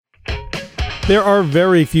There are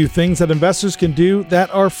very few things that investors can do that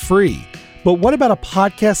are free. But what about a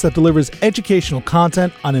podcast that delivers educational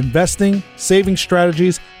content on investing, saving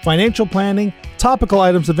strategies, financial planning, topical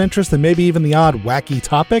items of interest, and maybe even the odd wacky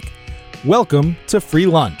topic? Welcome to Free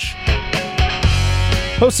Lunch.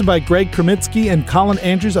 Hosted by Greg Kreminsky and Colin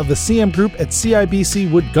Andrews of the CM Group at CIBC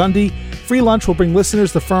Wood Gundy, Free Lunch will bring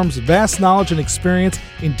listeners the firm's vast knowledge and experience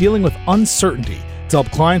in dealing with uncertainty to help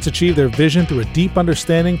clients achieve their vision through a deep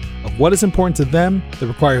understanding of what is important to them that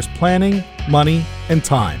requires planning, money, and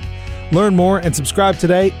time. Learn more and subscribe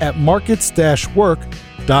today at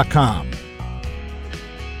markets-work.com.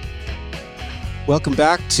 Welcome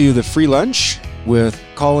back to the Free Lunch with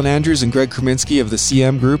Colin Andrews and Greg Kreminsky of the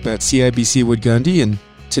CM Group at CIBC Wood Gundy. And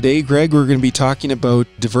today, Greg, we're going to be talking about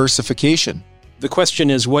diversification. The question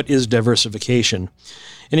is, what is diversification?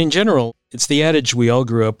 And in general, it's the adage we all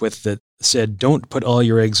grew up with that said, don't put all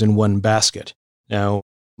your eggs in one basket. Now,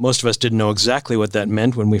 most of us didn't know exactly what that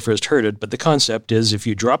meant when we first heard it, but the concept is if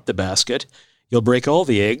you drop the basket, you'll break all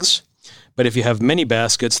the eggs. But if you have many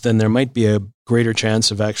baskets, then there might be a greater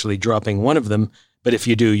chance of actually dropping one of them. But if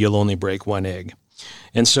you do, you'll only break one egg.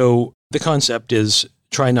 And so the concept is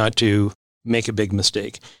try not to make a big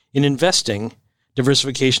mistake. In investing,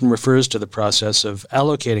 diversification refers to the process of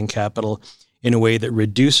allocating capital in a way that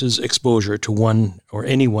reduces exposure to one or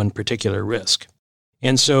any one particular risk.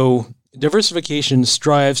 And so diversification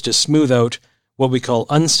strives to smooth out what we call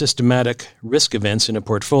unsystematic risk events in a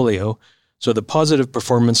portfolio, so the positive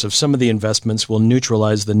performance of some of the investments will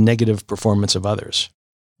neutralize the negative performance of others.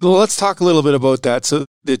 Well, let's talk a little bit about that. So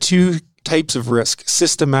the two types of risk,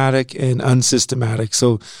 systematic and unsystematic.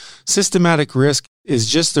 So systematic risk is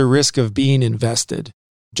just the risk of being invested.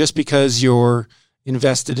 Just because you're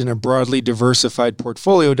invested in a broadly diversified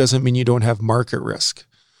portfolio doesn't mean you don't have market risk.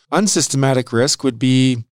 Unsystematic risk would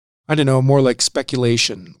be, more like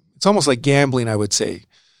speculation. It's almost like gambling, I would say.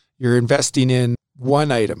 You're investing in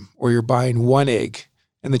one item or you're buying one egg,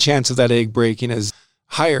 and the chance of that egg breaking is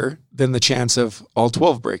higher than the chance of all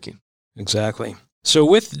 12 breaking. Exactly. So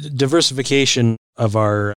with diversification of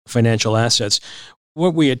our financial assets,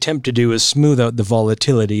 what we attempt to do is smooth out the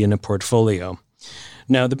volatility in a portfolio.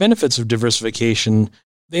 Now, the benefits of diversification,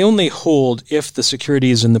 they only hold if the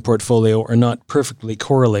securities in the portfolio are not perfectly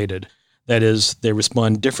correlated. That is, they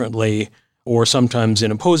respond differently or sometimes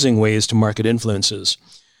in opposing ways to market influences.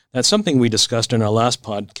 That's something we discussed in our last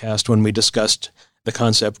podcast when we discussed the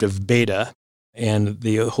concept of beta and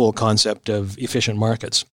the whole concept of efficient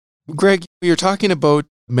markets. Greg, you're talking about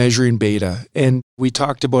measuring beta, and we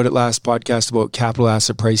talked about it last podcast about capital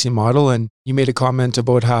asset pricing model, and you made a comment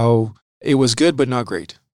about how it was good but not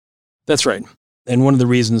great. That's right. And one of the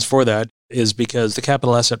reasons for that is because the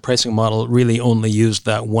capital asset pricing model really only used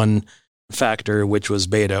that one factor, which was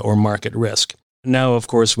beta or market risk. Now, of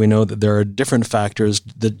course, we know that there are different factors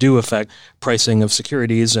that do affect pricing of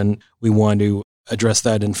securities, and we want to address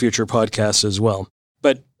that in future podcasts as well.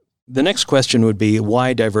 But the next question would be,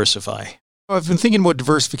 why diversify? I've been thinking about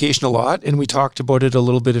diversification a lot, and we talked about it a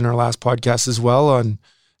little bit in our last podcast as well on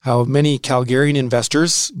how many Calgarian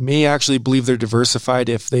investors may actually believe they're diversified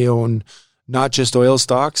if they own not just oil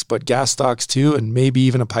stocks, but gas stocks too, and maybe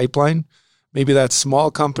even a pipeline. Maybe that's small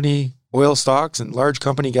company oil stocks and large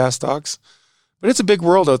company gas stocks. But it's a big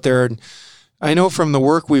world out there. And I know from the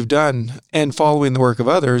work we've done and following the work of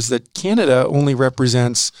others that Canada only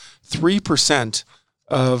represents 3%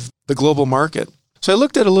 of the global market. So I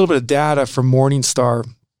looked at a little bit of data from Morningstar,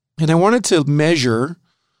 and I wanted to measure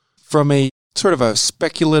from a sort of a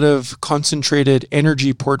speculative, concentrated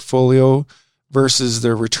energy portfolio versus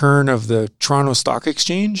the return of the Toronto Stock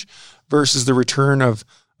Exchange versus the return of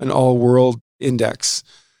an all-world index.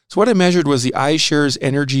 So what I measured was the iShares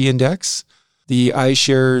Energy Index, the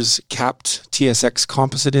iShares Capped TSX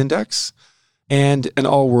Composite Index, and an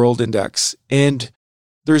all-world index. And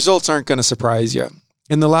the results aren't going to surprise you.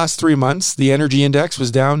 In the last 3 months, the energy index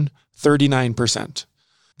was down 39%.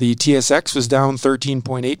 The TSX was down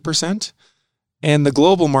 13.8%, and the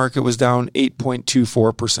global market was down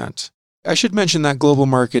 8.24%. I should mention that global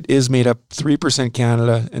market is made up 3%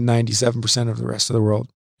 Canada and 97% of the rest of the world.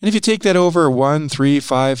 And if you take that over 1, 3,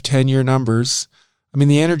 5, 10-year numbers,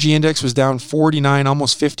 the energy index was down 49,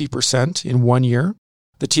 almost 50% in 1 year.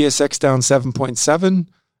 The TSX down 7.7,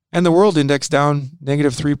 and the world index down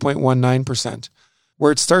negative 3.19%.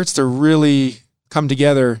 Where it starts to really come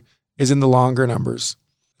together is in the longer numbers.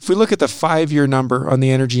 If we look at the 5-year number on the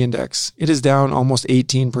energy index, it is down almost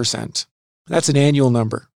 18%. That's an annual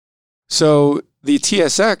number. So the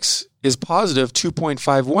TSX is positive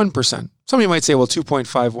 2.51%. Some of you might say, well,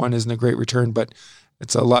 2.51 isn't a great return, but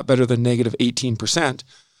it's a lot better than negative 18%.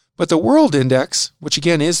 But the world index, which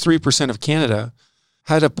again is 3% of Canada,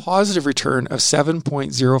 had a positive return of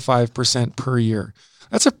 7.05% per year.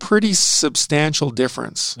 That's a pretty substantial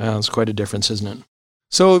difference. It's quite a difference, isn't it?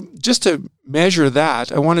 So just to measure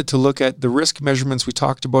that, I wanted to look at the risk measurements we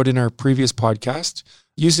talked about in our previous podcast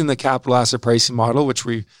using the capital asset pricing model, which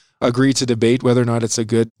we agreed to debate whether or not it's a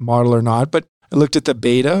good model or not. But I looked at the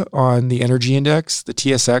beta on the energy index, the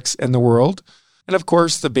TSX, and the world. And of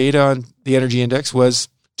course, the beta on the energy index was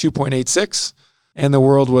 2.86 and the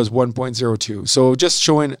world was 1.02. So just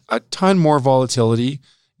showing a ton more volatility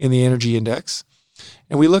in the energy index.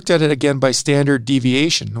 And we looked at it again by standard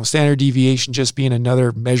deviation. Now, standard deviation just being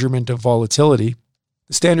another measurement of volatility.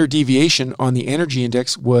 The standard deviation on the energy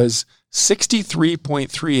index was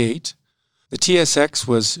 63.38. The TSX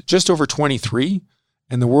was just over 23,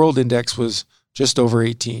 and the world index was just over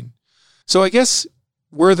 18. So I guess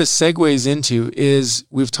where this segues into is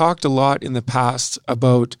we've talked a lot in the past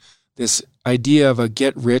about this idea of a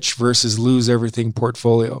get rich versus lose everything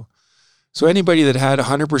portfolio. So anybody that had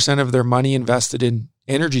 100% of their money invested in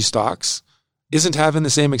energy stocks isn't having the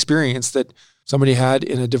same experience that somebody had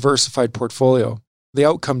in a diversified portfolio. The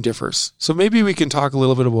outcome differs. So maybe we can talk a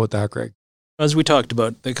little bit about that, Greg. As we talked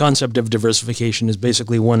about, the concept of diversification is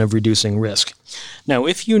basically one of reducing risk. Now,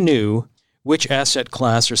 if you knew which asset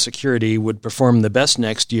class or security would perform the best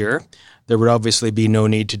next year, there would obviously be no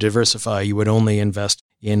need to diversify. You would only invest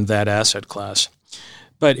in that asset class.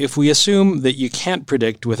 But if we assume that you can't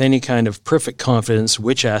predict with any kind of perfect confidence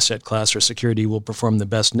which asset class or security will perform the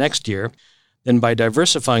best next year, then by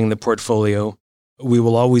diversifying the portfolio, we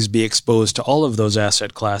will always be exposed to all of those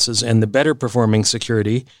asset classes, and the better performing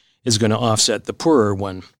security is going to offset the poorer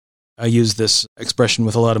one. I use this expression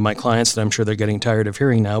with a lot of my clients that I'm sure they're getting tired of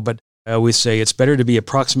hearing now, but I always say it's better to be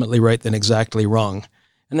approximately right than exactly wrong.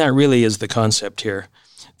 And that really is the concept here.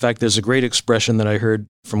 In fact, there's a great expression that I heard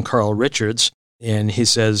from Carl Richards, and he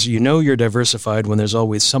says, you know you're diversified when there's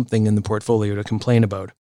always something in the portfolio to complain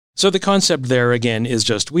about. So the concept there, again, is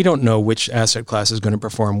just we don't know which asset class is going to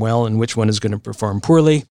perform well and which one is going to perform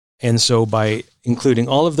poorly. And so by including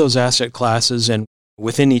all of those asset classes and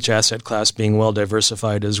within each asset class being well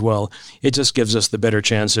diversified as well, it just gives us the better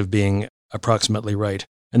chance of being approximately right.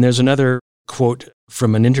 And there's another quote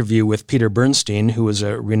from an interview with Peter Bernstein, who is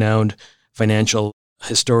a renowned financial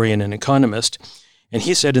historian and economist. And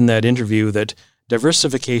he said in that interview that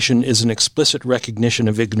diversification is an explicit recognition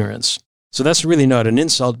of ignorance. So that's really not an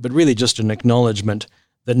insult, but really just an acknowledgement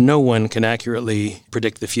that no one can accurately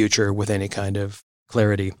predict the future with any kind of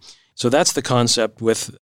clarity. So that's the concept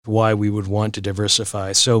with why we would want to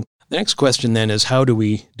diversify. So the next question then is, how do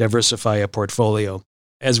we diversify a portfolio?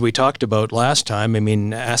 As we talked about last time,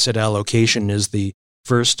 asset allocation is the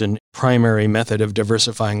first and primary method of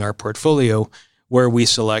diversifying our portfolio, where we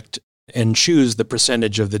select and choose the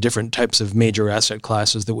percentage of the different types of major asset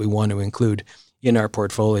classes that we want to include in our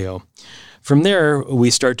portfolio. From there, we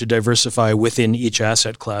start to diversify within each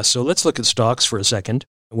asset class. So let's look at stocks for a second.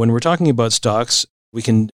 When we're talking about stocks, we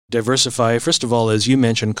can diversify, first of all, as you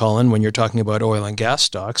mentioned, Colin, when you're talking about oil and gas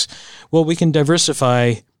stocks, well, we can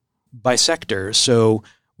diversify by sector. So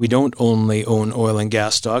we don't only own oil and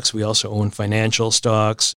gas stocks, we also own financial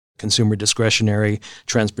stocks, consumer discretionary,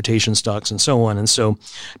 transportation stocks, and so on. And so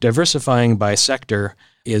diversifying by sector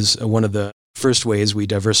is one of the first ways we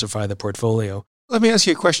diversify the portfolio. Let me ask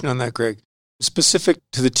you a question on that, Greg, specific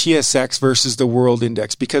to the TSX versus the world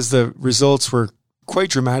index, because the results were quite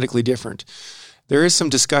dramatically different. There is some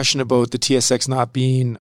discussion about the TSX not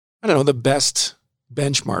being, the best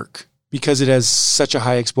benchmark because it has such a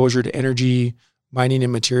high exposure to energy, mining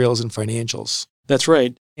and materials, and financials. That's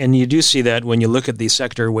right. And you do see that when you look at the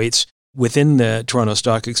sector weights within the Toronto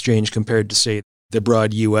Stock Exchange compared to, say, the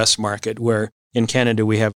broad U.S. market, where in Canada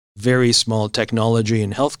we have very small technology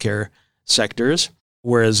and healthcare sectors,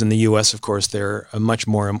 whereas in the U.S., of course, they're much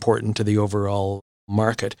more important to the overall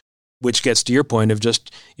market, which gets to your point of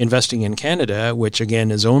just investing in Canada, which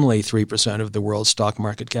again is only 3% of the world's stock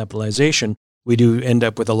market capitalization. We do end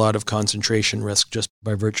up with a lot of concentration risk just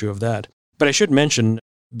by virtue of that. But I should mention,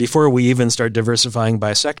 before we even start diversifying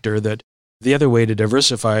by sector, that the other way to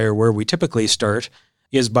diversify, or where we typically start,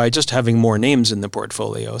 is by just having more names in the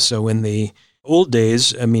portfolio. So in the old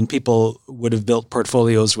days, people would have built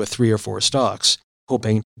portfolios with 3 or 4 stocks,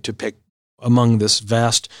 hoping to pick among this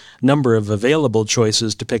vast number of available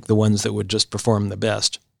choices to pick the ones that would just perform the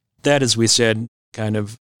best. That, as we said, kind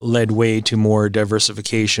of led way to more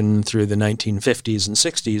diversification through the 1950s and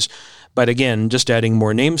 60s. But again, just adding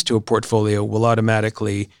more names to a portfolio will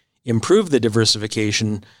automatically improve the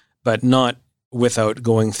diversification, but not without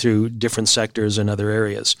going through different sectors and other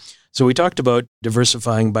areas. So we talked about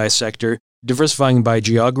diversifying by sector. Diversifying by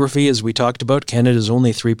geography, as we talked about, Canada is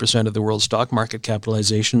only 3% of the world's stock market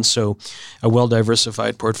capitalization, so a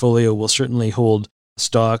well-diversified portfolio will certainly hold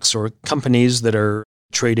stocks or companies that are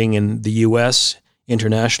trading in the U.S.,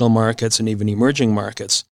 international markets, and even emerging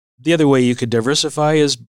markets. The other way you could diversify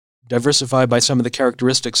is diversify by some of the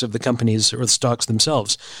characteristics of the companies or the stocks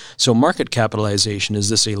themselves. So market capitalization, is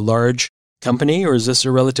this a large company or is this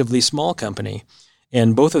a relatively small company?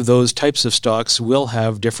 And both of those types of stocks will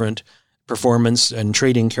have different performance and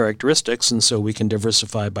trading characteristics, and so we can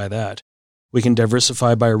diversify by that. We can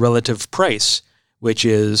diversify by a relative price, which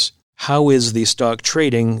is how is the stock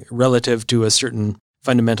trading relative to a certain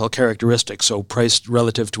fundamental characteristic, so priced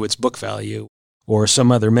relative to its book value or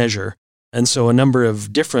some other measure. And so a number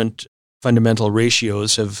of different fundamental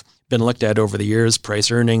ratios have been looked at over the years, price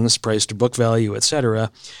earnings, price to book value,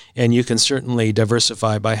 etc. And you can certainly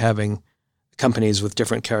diversify by having companies with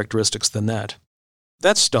different characteristics than that.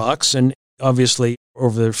 That's stocks, and obviously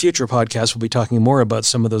over the future podcasts we'll be talking more about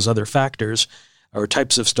some of those other factors or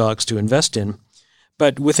types of stocks to invest in.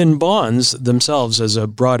 But within bonds themselves, as a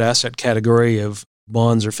broad asset category of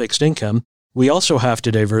bonds or fixed income, we also have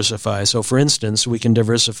to diversify. So for instance, we can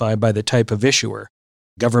diversify by the type of issuer.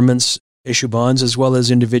 Governments issue bonds as well as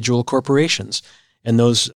individual corporations. And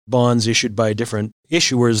those bonds issued by different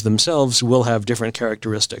issuers themselves will have different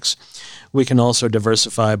characteristics. We can also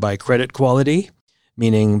diversify by credit quality,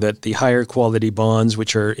 meaning that the higher quality bonds,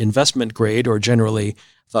 which are investment grade or generally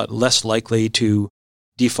thought less likely to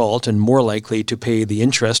default and more likely to pay the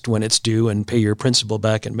interest when it's due and pay your principal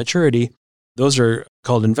back at maturity, those are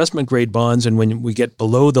called investment grade bonds. And when we get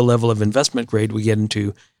below the level of investment grade, we get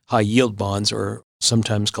into high yield bonds, or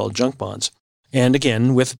sometimes called junk bonds. And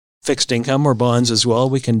again, with fixed income or bonds as well,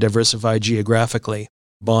 we can diversify geographically.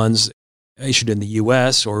 Bonds issued in the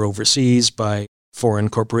U.S. or overseas by foreign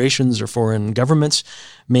corporations or foreign governments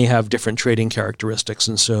may have different trading characteristics.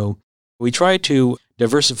 And so we try to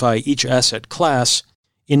diversify each asset class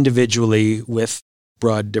individually with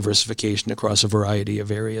broad diversification across a variety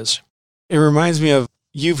of areas. It reminds me of,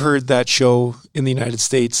 you've heard that show in the United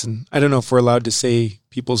States, and I don't know if we're allowed to say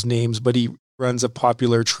people's names, but he runs a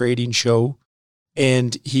popular trading show,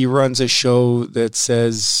 and he runs a show that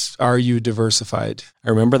says, "Are you diversified?" I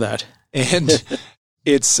remember that. And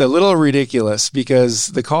it's a little ridiculous because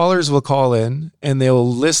the callers will call in and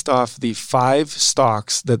they'll list off the 5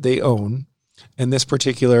 stocks that they own, and this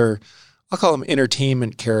particular, I'll call him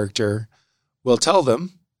entertainment character, will tell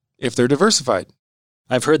them if they're diversified.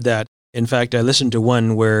 I've heard that. In fact, I listened to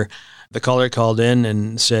one where the caller called in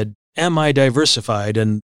and said, "Am I diversified?"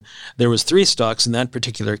 And there was 3 stocks in that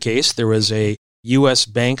particular case. There was a U.S.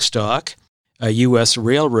 bank stock, a U.S.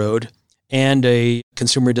 railroad, and a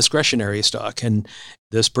consumer discretionary stock. And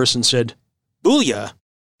this person said, "Booyah,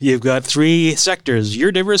 you've got 3 sectors.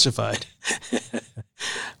 You're diversified."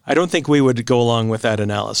 I don't think we would go along with that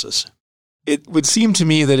analysis. It would seem to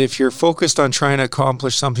me that if you're focused on trying to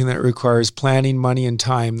accomplish something that requires planning, money, and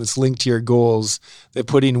time that's linked to your goals, that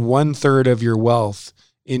putting 1/3 of your wealth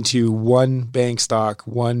into one bank stock,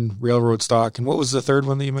 one railroad stock, and what was the third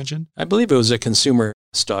one that you mentioned? I believe it was a consumer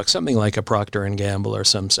stock, something like a Procter & Gamble or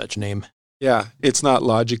some such name. Yeah, it's not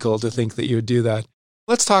logical to think that you would do that.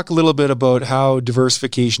 Let's talk a little bit about how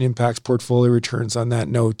diversification impacts portfolio returns on that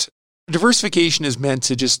note. Diversification is meant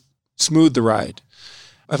to just smooth the ride.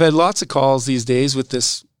 I've had lots of calls these days with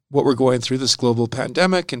this, what we're going through, this global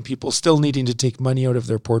pandemic, and people still needing to take money out of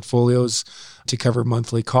their portfolios to cover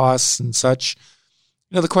monthly costs and such.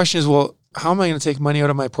 You know, the question is, well, how am I going to take money out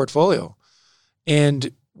of my portfolio?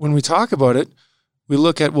 And when we talk about it, we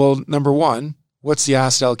look at, well, number one, what's the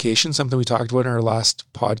asset allocation? Something we talked about in our last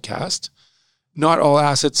podcast. Not all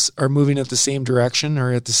assets are moving at the same direction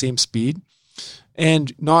or at the same speed.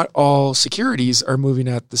 And not all securities are moving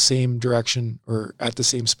at the same direction or at the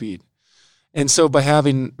same speed. And so by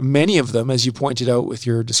having many of them, as you pointed out with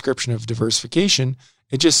your description of diversification,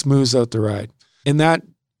 it just smooths out the ride. And that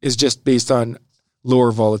is just based on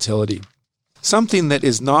lower volatility. Something that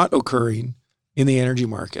is not occurring in the energy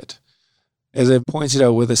market, as I pointed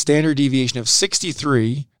out, with a standard deviation of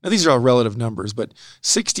 63, now these are all relative numbers, but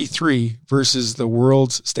 63 versus the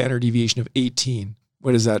world's standard deviation of 18.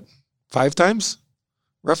 What is that? 5 times,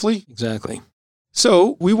 roughly? Exactly.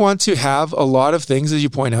 So we want to have a lot of things, as you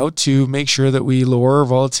point out, to make sure that we lower our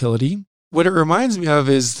volatility. What it reminds me of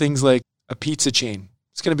is things like a pizza chain.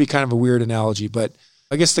 It's going to be kind of a weird analogy, but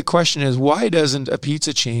I guess the question is, why doesn't a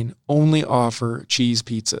pizza chain only offer cheese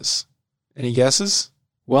pizzas? Any guesses?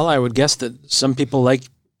 Well, I would guess that some people like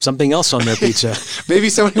something else on their pizza. Maybe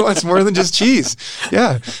somebody wants more than just cheese.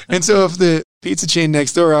 Yeah. And so if the pizza chain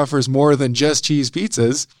next door offers more than just cheese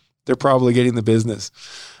pizzas, they're probably getting the business.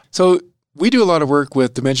 So we do a lot of work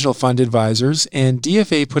with Dimensional Fund Advisors, and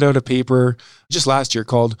DFA put out a paper just last year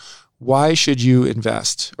called Why Should You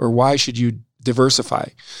Invest, or Why Should You Diversify?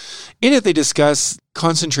 In it, they discuss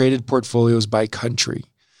concentrated portfolios by country.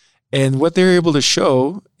 And what they're able to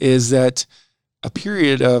show is that a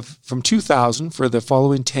period of from 2000 for the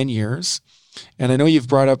following 10 years, and I know you've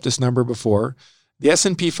brought up this number before, the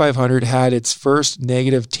S&P 500 had its first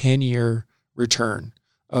negative 10-year return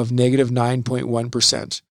of negative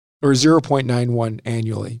 9.1%, or 0.91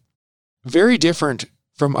 annually. Very different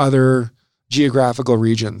from other geographical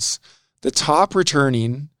regions. The top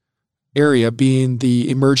returning area being the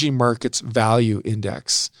Emerging Markets Value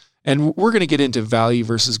Index. And we're going to get into value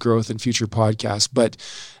versus growth in future podcasts, but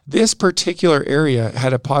this particular area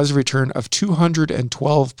had a positive return of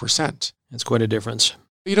 212%. That's quite a difference.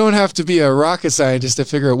 You don't have to be a rocket scientist to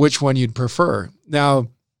figure out which one you'd prefer. Now,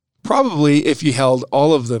 probably if you held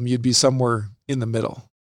all of them, you'd be somewhere in the middle,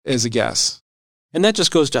 as a guess. And that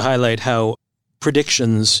just goes to highlight how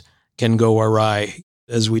predictions can go awry.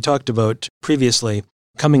 As we talked about previously,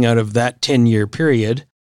 coming out of that 10-year period,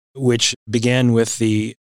 which began with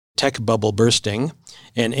the tech bubble bursting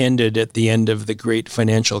and ended at the end of the great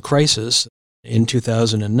financial crisis in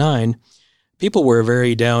 2009, people were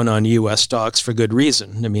very down on U.S. stocks for good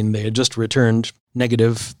reason. I mean, they had just returned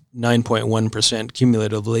negative 9.1%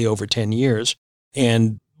 cumulatively over 10 years,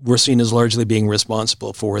 and were seen as largely being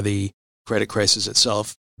responsible for the credit crisis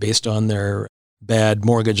itself based on their bad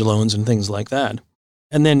mortgage loans and things like that.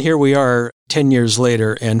 And then here we are 10 years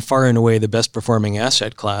later, and far and away the best performing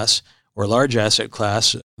asset class or large asset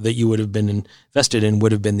class that you would have been invested in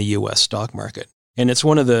would have been the U.S. stock market. And it's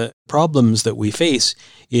one of the problems that we face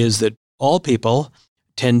is that all people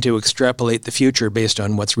tend to extrapolate the future based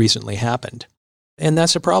on what's recently happened. And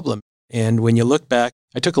that's a problem. And when you look back,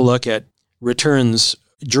 I took a look at returns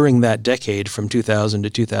during that decade from 2000 to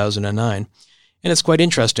 2009. And it's quite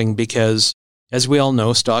interesting because, as we all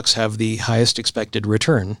know, stocks have the highest expected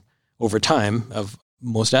return over time of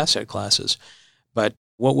most asset classes. But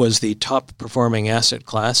what was the top performing asset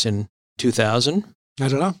class in 2000? I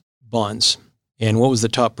don't know. Bonds. And what was the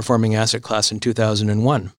top performing asset class in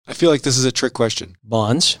 2001? I feel like this is a trick question.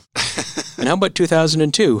 Bonds. And how about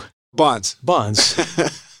 2002? Bonds.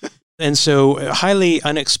 And so highly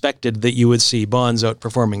unexpected that you would see bonds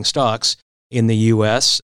outperforming stocks in the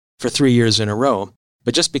U.S. for 3 years in a row.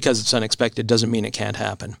 But just because it's unexpected doesn't mean it can't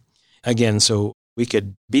happen. Again, so we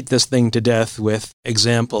could beat this thing to death with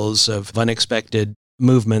examples of unexpected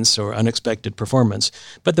movements or unexpected performance.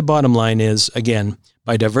 But the bottom line is, again,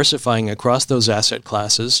 by diversifying across those asset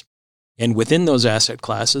classes and within those asset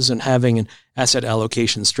classes and having an asset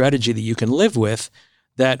allocation strategy that you can live with,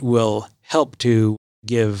 that will help to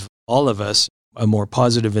give all of us a more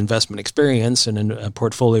positive investment experience and a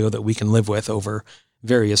portfolio that we can live with over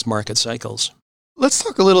various market cycles. Let's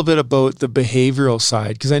talk a little bit about the behavioral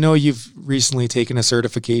side, because I know you've recently taken a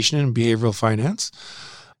certification in behavioral finance.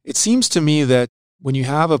 It seems to me that when you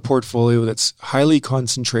have a portfolio that's highly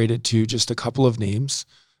concentrated to just a couple of names,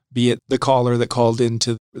 be it the caller that called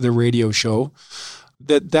into the radio show,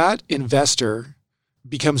 that investor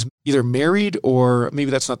becomes either married, or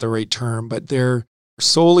maybe that's not the right term, but they're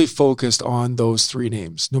solely focused on those three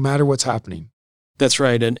names, no matter what's happening. That's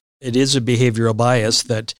right. And it is a behavioral bias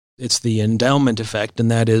that it's the endowment effect,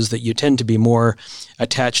 and that is that you tend to be more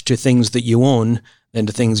attached to things that you own than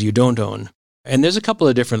to things you don't own. And there's a couple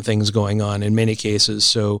of different things going on in many cases.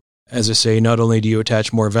 So, as I say, not only do you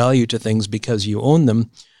attach more value to things because you own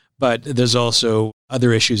them, but there's also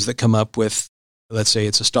other issues that come up with, let's say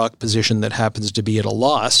it's a stock position that happens to be at a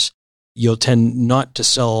loss. You'll tend not to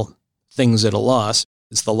sell things at a loss.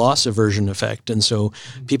 It's the loss aversion effect. And so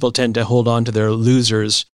people tend to hold on to their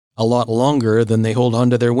losers a lot longer than they hold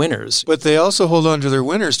on to their winners. But they also hold on to their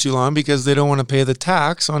winners too long because they don't want to pay the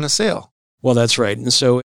tax on a sale. Well, that's right. And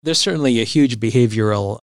so there's certainly a huge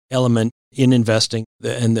behavioral element in investing,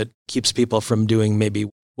 and that keeps people from doing maybe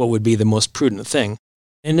what would be the most prudent thing.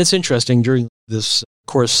 And it's interesting, during this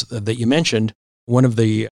course that you mentioned, one of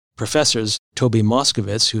the professors, Toby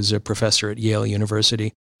Moskowitz, who's a professor at Yale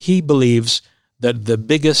University, he believes that the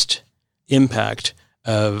biggest impact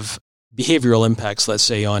of behavioral impacts, let's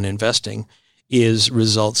say, on investing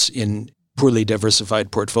results in poorly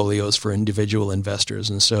diversified portfolios for individual investors.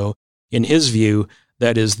 And so in his view,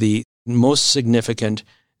 that is the most significant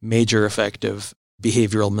major effect of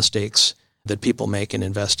behavioral mistakes that people make in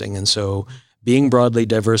investing. And so being broadly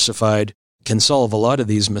diversified can solve a lot of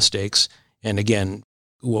these mistakes. And again,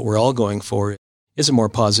 what we're all going for is a more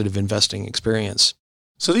positive investing experience.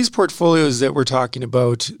 So these portfolios that we're talking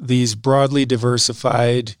about, these broadly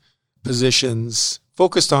diversified positions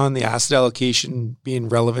focused on the asset allocation being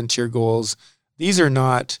relevant to your goals. These are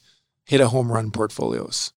not hit a home run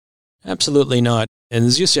portfolios. Absolutely not. And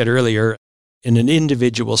as you said earlier, in an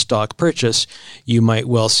individual stock purchase, you might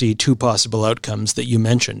well see two possible outcomes that you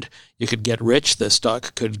mentioned. You could get rich, the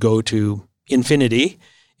stock could go to infinity,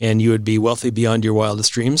 and you would be wealthy beyond your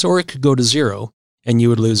wildest dreams, or it could go to zero, and you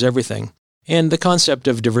would lose everything. And the concept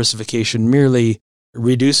of diversification merely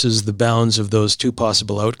reduces the bounds of those two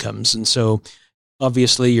possible outcomes. And so,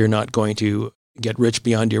 obviously, you're not going to get rich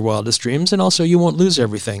beyond your wildest dreams, and also you won't lose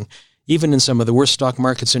everything. Even in some of the worst stock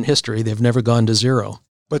markets in history, they've never gone to zero.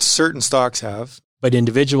 But certain stocks have. But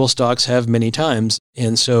individual stocks have many times.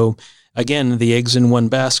 And so, again, the eggs in one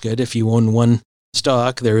basket, if you own one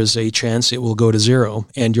stock, there is a chance it will go to zero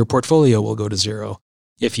and your portfolio will go to zero.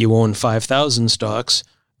 If you own 5,000 stocks,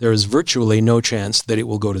 there is virtually no chance that it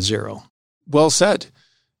will go to zero. Well said.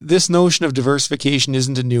 This notion of diversification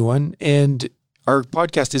isn't a new one, and our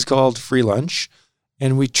podcast is called Free Lunch.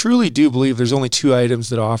 And we truly do believe there's only two items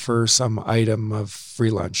that offer some item of free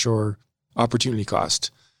lunch or opportunity cost.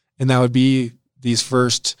 And that would be these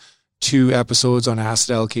first two episodes on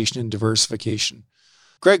asset allocation and diversification.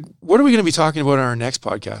 Greg, what are we going to be talking about on our next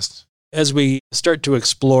podcast? As we start to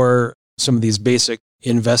explore some of these basic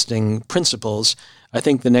investing principles, I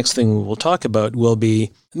think the next thing we will talk about will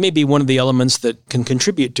be maybe one of the elements that can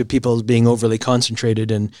contribute to people being overly concentrated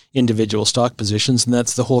in individual stock positions, and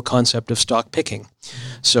that's the whole concept of stock picking.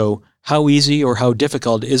 So how easy or how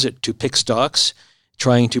difficult is it to pick stocks,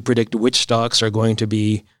 trying to predict which stocks are going to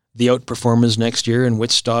be the outperformers next year and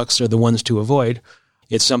which stocks are the ones to avoid?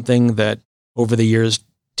 It's something that over the years,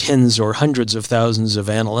 tens or hundreds of thousands of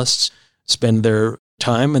analysts spend their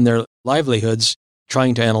time and their livelihoods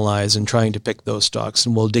trying to analyze and trying to pick those stocks.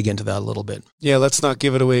 And we'll dig into that a little bit. Yeah, let's not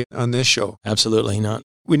give it away on this show. Absolutely not.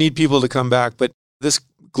 We need people to come back. But this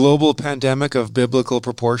global pandemic of biblical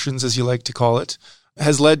proportions, as you like to call it,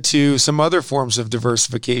 has led to some other forms of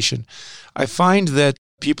diversification. I find that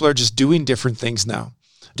people are just doing different things now,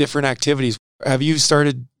 different activities. Have you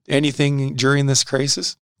started anything during this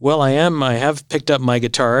crisis? Well, I am. I have picked up my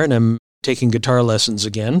guitar and I'm taking guitar lessons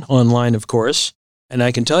again, online, of course. And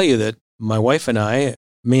I can tell you that my wife and I,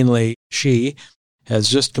 mainly she, has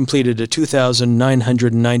just completed a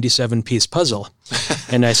 2,997-piece puzzle.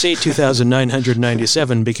 And I say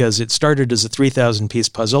 2,997 because it started as a 3,000-piece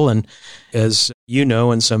puzzle. And as you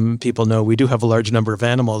know, and some people know, we do have a large number of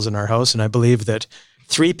animals in our house. And I believe that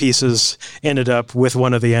 3 pieces ended up with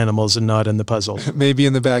one of the animals and not in the puzzle. Maybe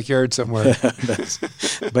in the backyard somewhere.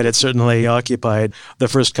 But it certainly occupied the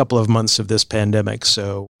first couple of months of this pandemic.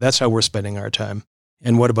 So that's how we're spending our time.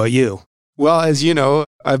 And what about you? Well, as you know,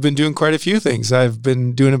 I've been doing quite a few things. I've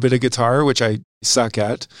been doing a bit of guitar, which I suck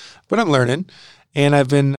at, but I'm learning. And I've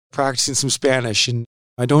been practicing some Spanish. And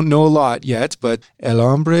I don't know a lot yet, but el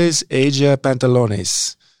hombres ella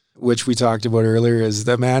pantalones, which we talked about earlier, is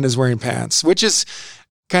the man is wearing pants, which is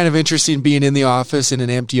kind of interesting being in the office, in an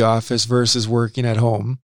empty office versus working at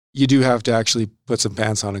home. You do have to actually put some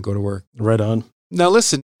pants on and go to work. Right on. Now,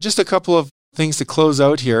 listen, just a couple of things to close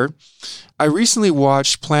out here. I recently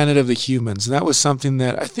watched Planet of the Humans, and that was something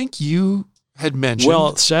that I think you had mentioned.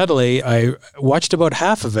 Well, sadly, I watched about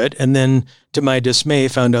half of it, and then to my dismay,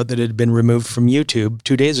 found out that it had been removed from YouTube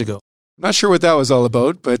 2 days ago. I'm not sure what that was all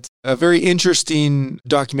about, but a very interesting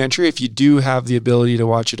documentary if you do have the ability to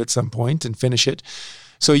watch it at some point and finish it.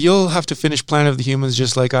 So you'll have to finish Planet of the Humans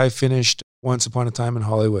just like I finished Once Upon a Time in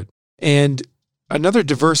Hollywood. And another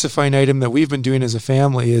diversifying item that we've been doing as a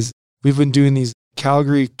family is we've been doing these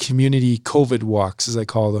Calgary community COVID walks, as I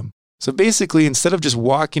call them. So basically, instead of just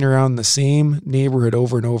walking around the same neighborhood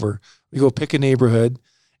over and over, we go pick a neighborhood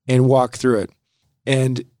and walk through it.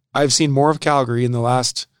 And I've seen more of Calgary in the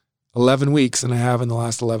last 11 weeks than I have in the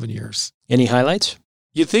last 11 years. Any highlights?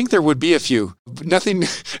 You'd think there would be a few, but nothing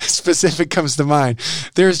specific comes to mind.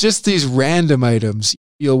 There's just these random items.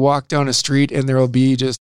 You'll walk down a street and there'll be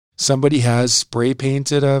just somebody has spray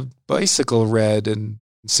painted a bicycle red and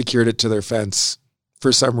secured it to their fence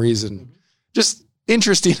for some reason. Just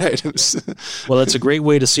interesting items. Well, it's a great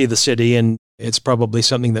way to see the city, and it's probably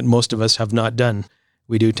something that most of us have not done.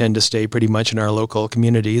 We do tend to stay pretty much in our local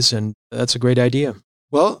communities, and that's a great idea.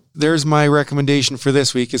 Well, there's my recommendation for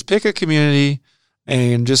this week is pick a community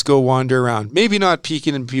and just go wander around. Maybe not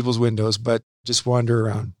peeking in people's windows, but just wander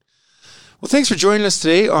around. Well, thanks for joining us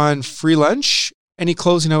today on Free Lunch. Any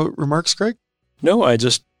closing out remarks, Greg? No, I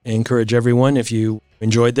just encourage everyone, if you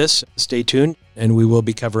enjoyed this, stay tuned, and we will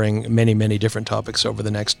be covering many, many different topics over the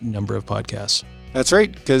next number of podcasts. That's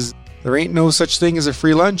right, because there ain't no such thing as a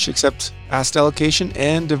free lunch except asset allocation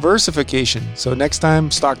and diversification. So next time,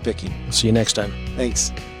 stock picking. See you next time.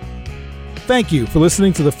 Thanks. Thank you for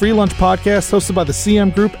listening to the Free Lunch Podcast hosted by the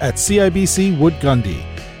CM Group at CIBC Wood Gundy.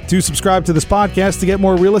 To subscribe to this podcast to get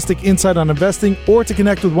more realistic insight on investing or to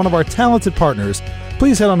connect with one of our talented partners,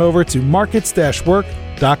 please head on over to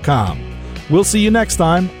markets-work.com. We'll see you next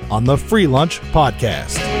time on the Free Lunch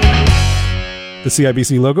Podcast. The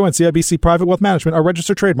CIBC logo and CIBC Private Wealth Management are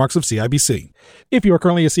registered trademarks of CIBC. If you are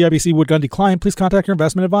currently a CIBC Wood Gundy client, please contact your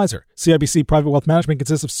investment advisor. CIBC Private Wealth Management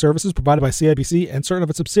consists of services provided by CIBC and certain of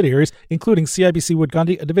its subsidiaries, including CIBC Wood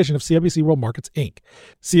Gundy, a division of CIBC World Markets, Inc.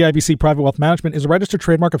 CIBC Private Wealth Management is a registered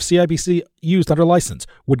trademark of CIBC used under license.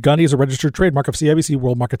 Wood Gundy is a registered trademark of CIBC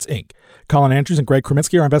World Markets, Inc. Colin Andrews and Greg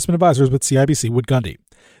Kreminsky are investment advisors with CIBC Wood Gundy.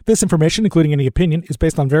 This information, including any opinion, is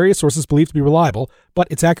based on various sources believed to be reliable, but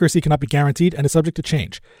its accuracy cannot be guaranteed and is subject to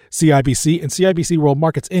change. CIBC and CIBC World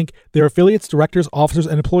Markets, Inc., their affiliates, directors, officers,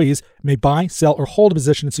 and employees may buy, sell, or hold a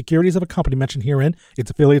position in securities of a company mentioned herein, its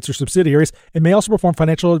affiliates or subsidiaries, and may also perform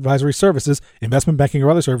financial advisory services, investment banking, or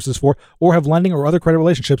other services for, or have lending or other credit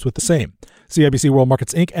relationships with the same. CIBC World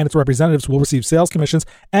Markets, Inc. and its representatives will receive sales commissions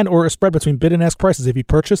and or a spread between bid and ask prices if you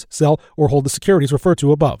purchase, sell, or hold the securities referred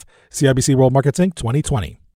to above. CIBC World Markets, Inc. 2020.